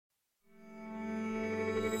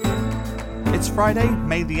It's Friday,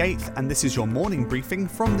 May the 8th, and this is your morning briefing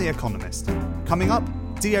from The Economist. Coming up,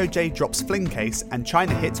 DOJ drops fling case and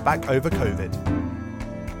China hits back over COVID.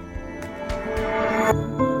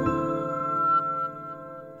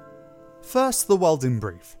 First, the world in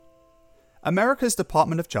brief. America's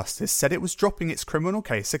Department of Justice said it was dropping its criminal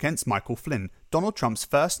case against Michael Flynn, Donald Trump's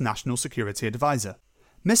first national security advisor.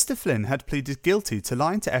 Mr. Flynn had pleaded guilty to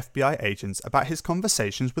lying to FBI agents about his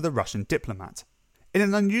conversations with a Russian diplomat. In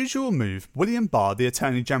an unusual move, William Barr, the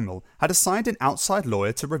Attorney General, had assigned an outside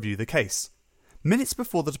lawyer to review the case. Minutes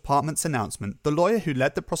before the department's announcement, the lawyer who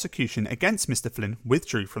led the prosecution against Mr. Flynn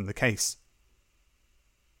withdrew from the case.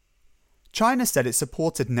 China said it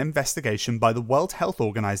supported an investigation by the World Health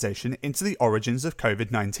Organization into the origins of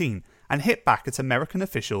COVID-19 and hit back at American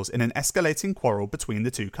officials in an escalating quarrel between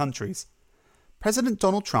the two countries. President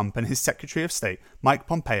Donald Trump and his Secretary of State, Mike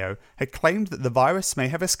Pompeo, had claimed that the virus may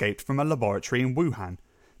have escaped from a laboratory in Wuhan.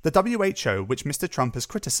 The WHO, which Mr. Trump has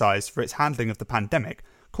criticised for its handling of the pandemic,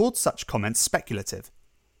 called such comments speculative.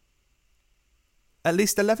 At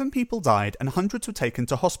least 11 people died and hundreds were taken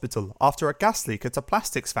to hospital after a gas leak at a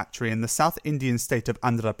plastics factory in the South Indian state of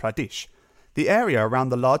Andhra Pradesh. The area around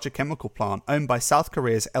the larger chemical plant owned by South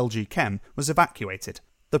Korea's LG Chem was evacuated.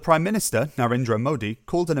 The Prime Minister, Narendra Modi,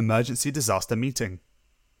 called an emergency disaster meeting.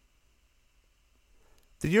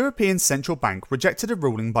 The European Central Bank rejected a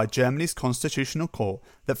ruling by Germany's Constitutional Court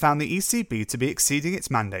that found the ECB to be exceeding its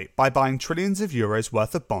mandate by buying trillions of euros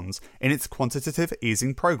worth of bonds in its quantitative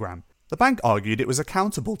easing programme. The bank argued it was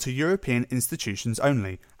accountable to European institutions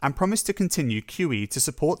only and promised to continue QE to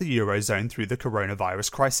support the Eurozone through the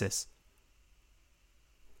coronavirus crisis.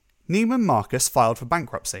 Neiman Marcus filed for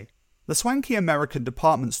bankruptcy. The swanky American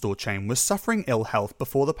department store chain was suffering ill health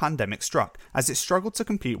before the pandemic struck as it struggled to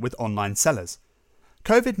compete with online sellers.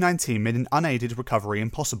 COVID-19 made an unaided recovery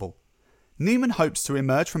impossible. Neiman hopes to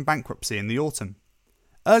emerge from bankruptcy in the autumn.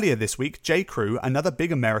 Earlier this week, J.Crew, another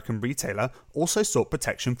big American retailer, also sought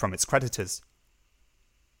protection from its creditors.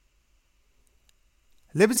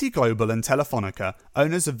 Liberty Global and Telefonica,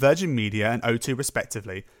 owners of Virgin Media and O2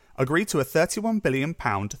 respectively, agreed to a £31 billion,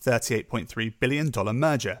 $38.3 billion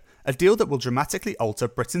merger, a deal that will dramatically alter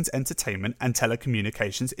Britain's entertainment and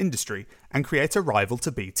telecommunications industry and create a rival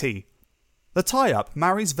to BT. The tie-up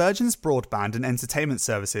marries Virgin's broadband and entertainment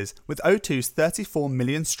services with O2's 34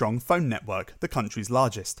 million strong phone network, the country's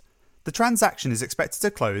largest. The transaction is expected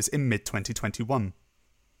to close in mid-2021.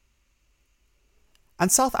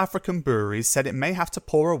 And South African breweries said it may have to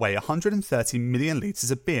pour away 130 million litres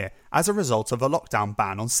of beer as a result of a lockdown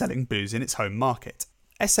ban on selling booze in its home market.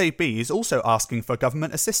 SAB is also asking for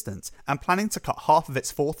government assistance and planning to cut half of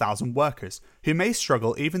its 4,000 workers, who may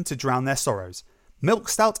struggle even to drown their sorrows. Milk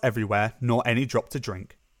stout everywhere, nor any drop to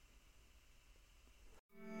drink.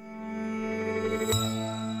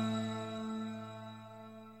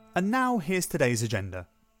 And now here's today's agenda.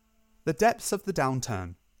 The depths of the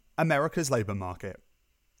downturn. America's labour market.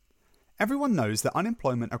 Everyone knows that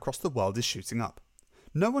unemployment across the world is shooting up.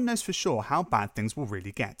 No one knows for sure how bad things will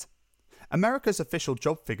really get. America's official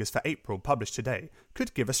job figures for April, published today,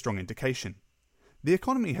 could give a strong indication. The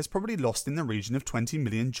economy has probably lost in the region of 20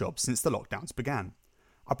 million jobs since the lockdowns began.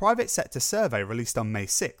 A private sector survey released on May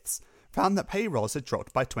 6th found that payrolls had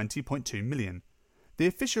dropped by 20.2 million. The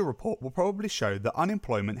official report will probably show that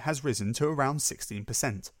unemployment has risen to around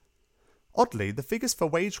 16%. Oddly, the figures for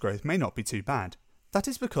wage growth may not be too bad. That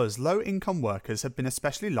is because low-income workers have been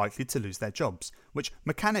especially likely to lose their jobs, which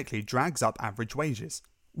mechanically drags up average wages.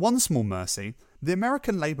 One small mercy, the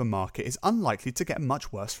American labour market is unlikely to get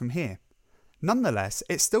much worse from here. Nonetheless,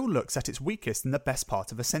 it still looks at its weakest in the best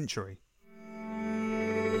part of a century.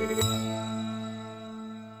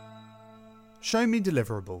 Show me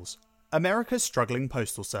deliverables. America's struggling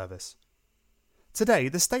postal service. Today,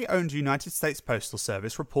 the state-owned United States Postal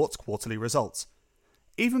Service reports quarterly results.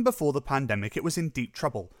 Even before the pandemic, it was in deep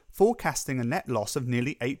trouble, forecasting a net loss of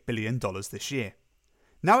nearly $8 billion this year.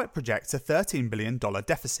 Now it projects a $13 billion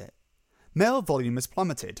deficit. Mail volume has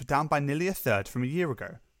plummeted, down by nearly a third from a year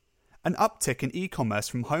ago. An uptick in e-commerce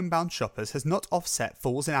from homebound shoppers has not offset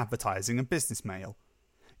falls in advertising and business mail.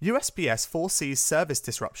 USPS foresees service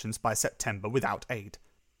disruptions by September without aid.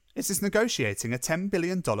 It is negotiating a $10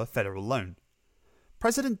 billion federal loan.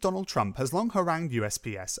 President Donald Trump has long harangued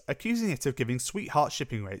USPS, accusing it of giving sweetheart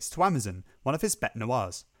shipping rates to Amazon, one of his bête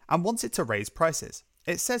noirs, and wants it to raise prices.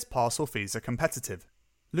 It says parcel fees are competitive.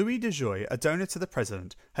 Louis DeJoy, a donor to the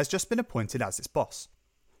president, has just been appointed as its boss.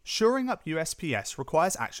 Shoring up USPS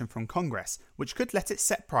requires action from Congress, which could let it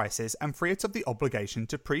set prices and free it of the obligation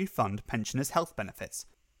to pre-fund pensioners' health benefits.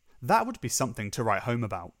 That would be something to write home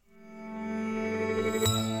about.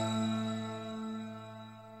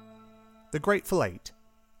 The Grateful Eight.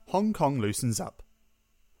 Hong Kong loosens up.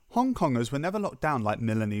 Hong Kongers were never locked down like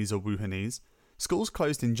Milanese or Wuhanese. Schools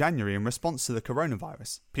closed in January in response to the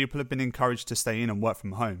coronavirus. People have been encouraged to stay in and work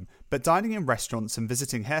from home, but dining in restaurants and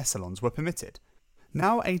visiting hair salons were permitted.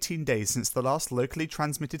 Now 18 days since the last locally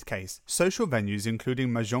transmitted case, social venues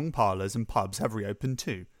including mahjong parlours and pubs have reopened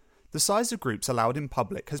too. The size of groups allowed in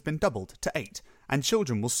public has been doubled to 8, and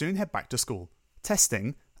children will soon head back to school.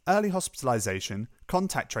 Testing, early hospitalisation,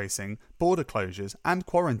 contact tracing, border closures and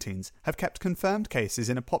quarantines have kept confirmed cases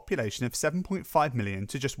in a population of 7.5 million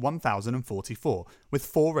to just 1,044, with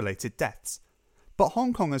 4 related deaths. But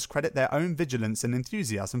Hong Kongers credit their own vigilance and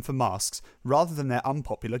enthusiasm for masks rather than their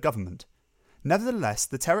unpopular government. Nevertheless,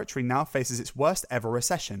 the territory now faces its worst ever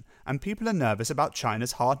recession, and people are nervous about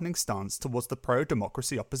China's hardening stance towards the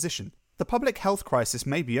pro-democracy opposition. The public health crisis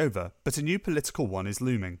may be over, but a new political one is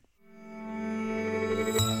looming.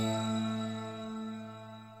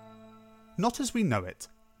 Not as we know it.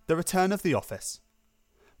 The return of the office.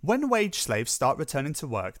 When wage slaves start returning to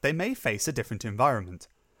work, they may face a different environment.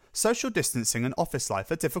 Social distancing and office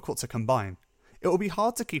life are difficult to combine. It will be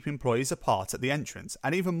hard to keep employees apart at the entrance,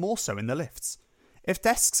 and even more so in the lifts. If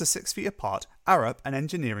desks are 6 feet apart, Arup, an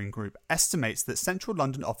engineering group, estimates that central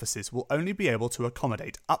London offices will only be able to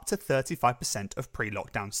accommodate up to 35% of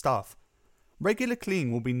pre-lockdown staff. Regular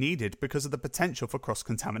cleaning will be needed because of the potential for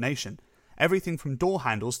cross-contamination, everything from door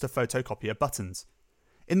handles to photocopier buttons.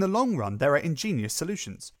 In the long run, there are ingenious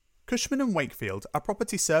solutions. Cushman & Wakefield, a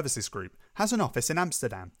property services group, has an office in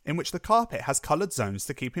Amsterdam in which the carpet has coloured zones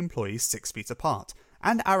to keep employees 6 feet apart,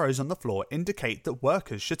 and arrows on the floor indicate that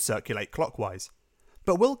workers should circulate clockwise.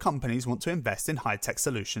 But will companies want to invest in high-tech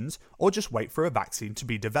solutions, or just wait for a vaccine to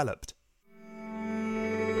be developed?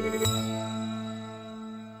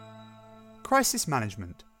 Crisis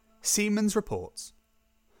management. Siemens reports.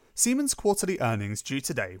 Siemens' quarterly earnings due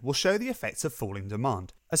today will show the effects of falling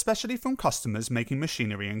demand, especially from customers making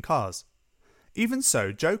machinery and cars. Even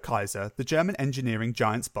so, Joe Kaiser, the German engineering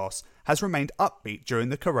giant's boss, has remained upbeat during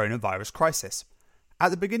the coronavirus crisis. At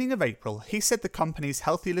the beginning of April, he said the company's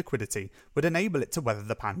healthy liquidity would enable it to weather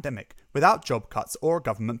the pandemic, without job cuts or a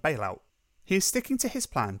government bailout. He is sticking to his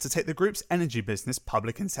plan to take the group's energy business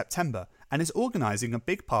public in September, and is organising a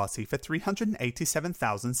big party for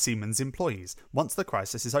 387,000 Siemens employees once the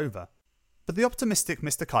crisis is over. But the optimistic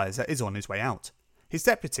Mr. Kaiser is on his way out. His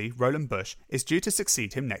deputy, Roland Busch, is due to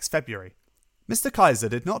succeed him next February. Mr. Kaiser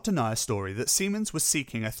did not deny a story that Siemens was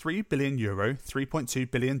seeking a €3 billion,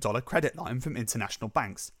 $3.2 billion credit line from international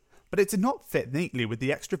banks, but it did not fit neatly with the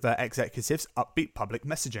extrovert executive's upbeat public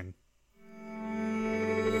messaging.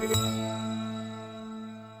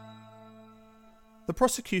 The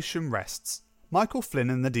prosecution rests. Michael Flynn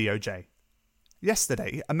and the DOJ.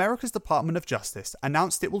 Yesterday, America's Department of Justice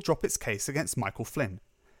announced it will drop its case against Michael Flynn.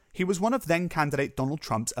 He was one of then-candidate Donald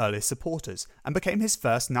Trump's earliest supporters and became his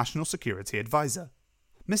first national security advisor.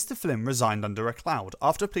 Mr. Flynn resigned under a cloud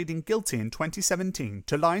after pleading guilty in 2017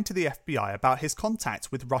 to lying to the FBI about his contacts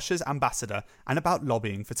with Russia's ambassador and about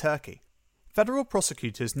lobbying for Turkey. Federal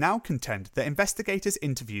prosecutors now contend that investigators'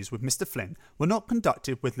 interviews with Mr. Flynn were not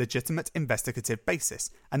conducted with legitimate investigative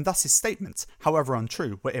basis, and thus his statements, however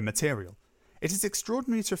untrue, were immaterial. It is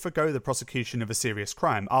extraordinary to forgo the prosecution of a serious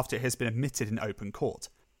crime after it has been admitted in open court.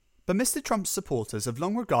 But Mr. Trump's supporters have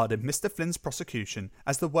long regarded Mr. Flynn's prosecution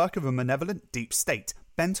as the work of a malevolent deep state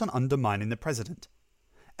bent on undermining the president.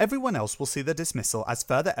 Everyone else will see the dismissal as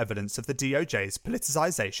further evidence of the DOJ's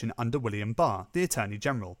politicisation under William Barr, the Attorney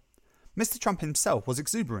General. Mr. Trump himself was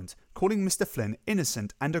exuberant, calling Mr. Flynn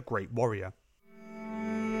innocent and a great warrior.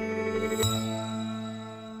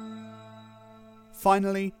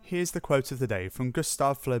 Finally, here's the quote of the day from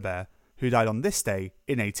Gustave Flaubert, who died on this day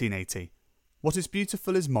in 1880. "What is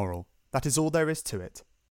beautiful is moral. That is all there is to it."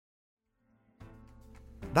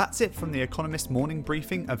 That's it from the Economist morning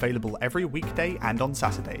briefing, available every weekday and on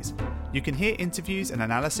Saturdays. You can hear interviews and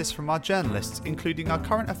analysis from our journalists, including our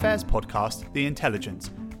current affairs podcast, The Intelligence,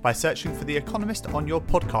 by searching for The Economist on your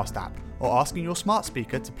podcast app or asking your smart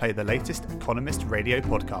speaker to play the latest Economist radio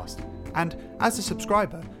podcast. And as a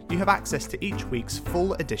subscriber, you have access to each week's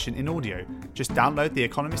full edition in audio. Just download the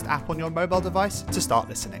Economist app on your mobile device to start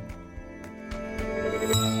listening.